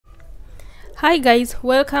Hi guys,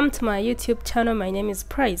 welcome to my YouTube channel. My name is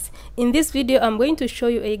Price. In this video I'm going to show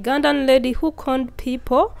you a Ugandan lady who conned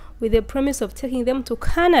people with the promise of taking them to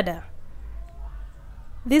Canada.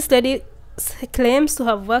 This lady claims to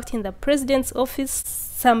have worked in the president's office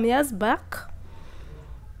some years back.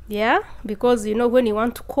 Yeah, because you know when you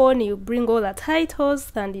want to con, you bring all the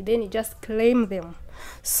titles and then you just claim them.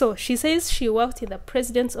 So she says she worked in the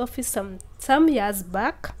president's office some years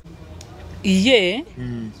back. Iye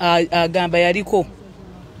agamba yaliko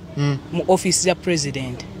mu office ya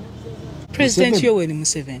President Yoweri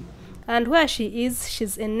Museveni. And where she is,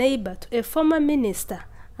 she's a neighbor to a former minister,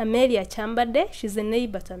 Amelia Chambade. She's a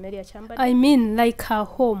neighbor to Amelia Chambade. I mean, like her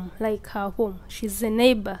home. She's a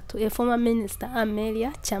neighbor to a former minister,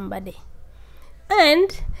 Amelia Chambade.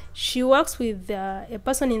 And she works with a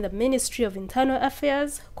person in the Ministry of Internal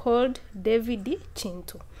Affairs called David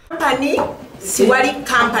Chintu. Company, Siwali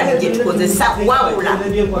company get for the Wabula.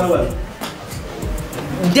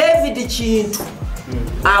 David Chintu.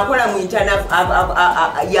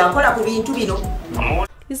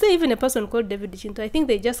 Is there even a person called David Chintu? I think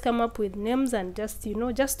they just come up with names and just, you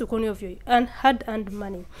know, just to con of your hard-earned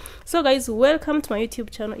money. So guys, welcome to my YouTube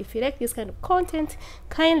channel. If you like this kind of content,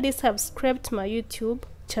 kindly subscribe to my YouTube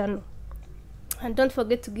channel. And don't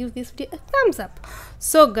forget to give this video a thumbs up.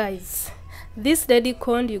 So guys, this lady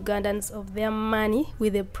conned Ugandans of their money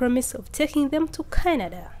with the promise of taking them to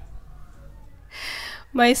Canada.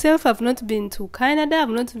 Myself, I've not been to Canada, I've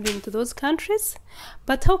not been to those countries,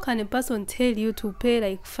 but how can a person tell you to pay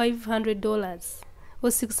like $500 or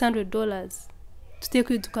 $600 to take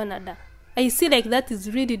you to Canada? I see like that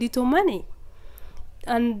is really little money.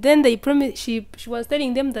 And then they promised, she was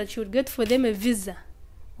telling them that she would get for them a visa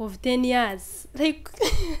of 10 years. Like,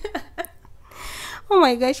 oh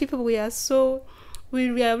my gosh, people, we are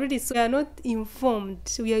not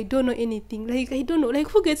informed. We don't know anything. Like, I don't know, like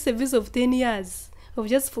who gets a visa of 10 years? Of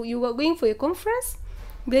just for you are going for a conference,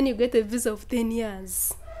 then you get a visa of 10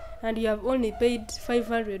 years and you have only paid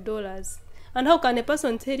 $500. And how can a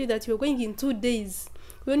person tell you that you're going in 2 days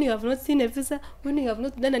when you have not seen a visa, when you have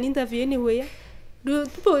not done an interview anywhere? Do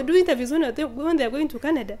people do interviews when they are going to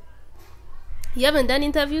Canada? You haven't done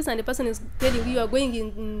interviews and the person is telling you are going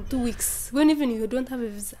in 2 weeks when even you don't have a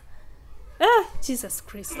visa. Ah, Jesus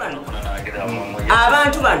Christ.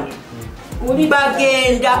 Abantu bano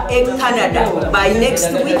bagenda in Canada by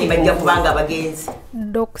next week bajja kubanga bagenzi.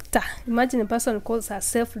 Doctor. Imagine a person calls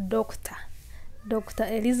herself doctor. Dr.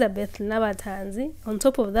 Elizabeth Nabatanzi. On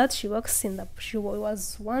top of that, she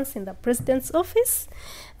was once in the president's office,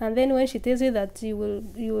 and then when she tells you that you will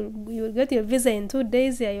get your visa in 2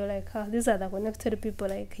 days, yeah, you're like, oh, these are the connected people.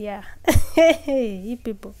 Like, yeah, hey,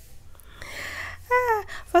 people.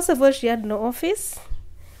 First of all, she had no office.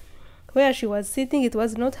 Where she was sitting, it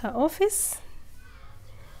was not her office.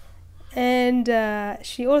 And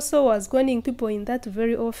she also was conning people in that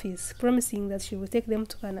very office, promising that she would take them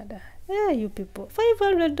to Canada. Yeah, you people.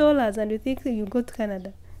 $500 and you think you go to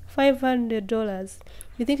Canada. $500.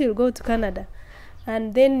 You think you'll go to Canada.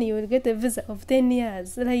 And then you will get a visa of 10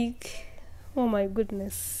 years. Like, oh my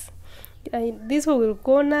goodness. This one will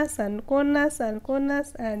con us and con us and con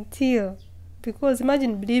us until... Because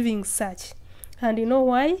imagine believing such. And you know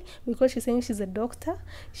why? Because she's saying she's a doctor.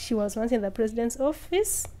 She was once in the president's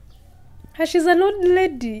office. And she's an old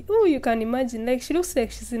lady. Oh, you can imagine. Like, she looks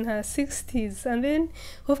like she's in her 60s. And then,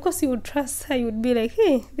 of course, you would trust her. You would be like,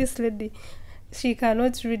 hey, this lady, she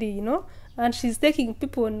cannot really, you know. And she's taking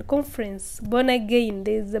people on conference. Born Again.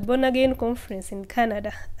 There's a Born Again conference in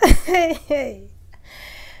Canada.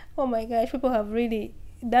 Oh my gosh, people have really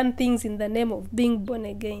done things in the name of being born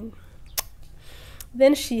again.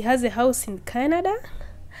 Then she has a house in Canada.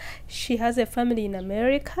 She has a family in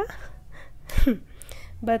America.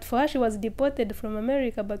 But for her, she was deported from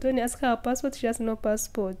America. But when you ask her passport, she has no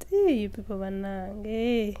passport. Hey, you people, banang.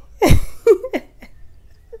 Hey.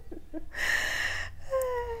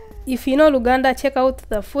 If you know Uganda, check out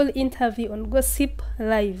the full interview on Gossip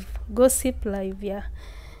Live. Gossip Live, yeah.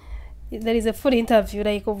 There is a full interview,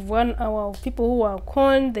 like of 1 hour, of people who were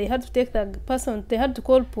conned. They had to take the person, they had to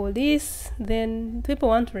call police. Then people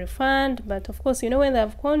want to refund, but of course, you know, when they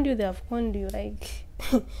have conned you, like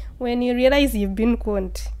when you realize you've been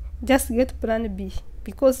conned, just get plan B,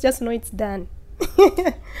 because just know it's done.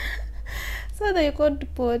 So they called the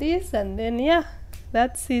police, and then yeah,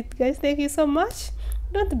 that's it, guys. Thank you so much.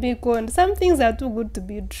 Don't be conned. Some things are too good to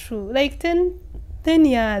be true. Like 10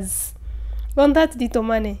 years on that little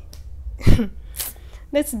money.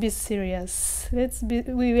 Let's be serious.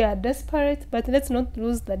 We are desperate, but let's not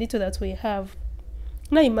lose the little that we have.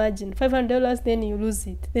 Now imagine $500, then you lose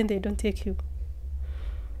it, then they don't take you.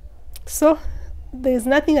 So there's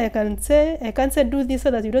nothing I can say. I can't say do this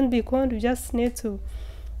so that you don't be conned. You just need to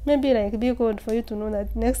maybe like be conned for you to know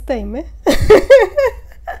that next time, eh?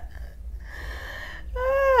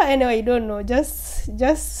 Anyway, I don't know.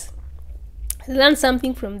 Just learn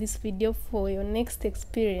something from this video for your next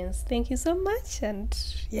experience. Thank you so much, and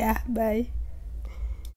yeah, bye.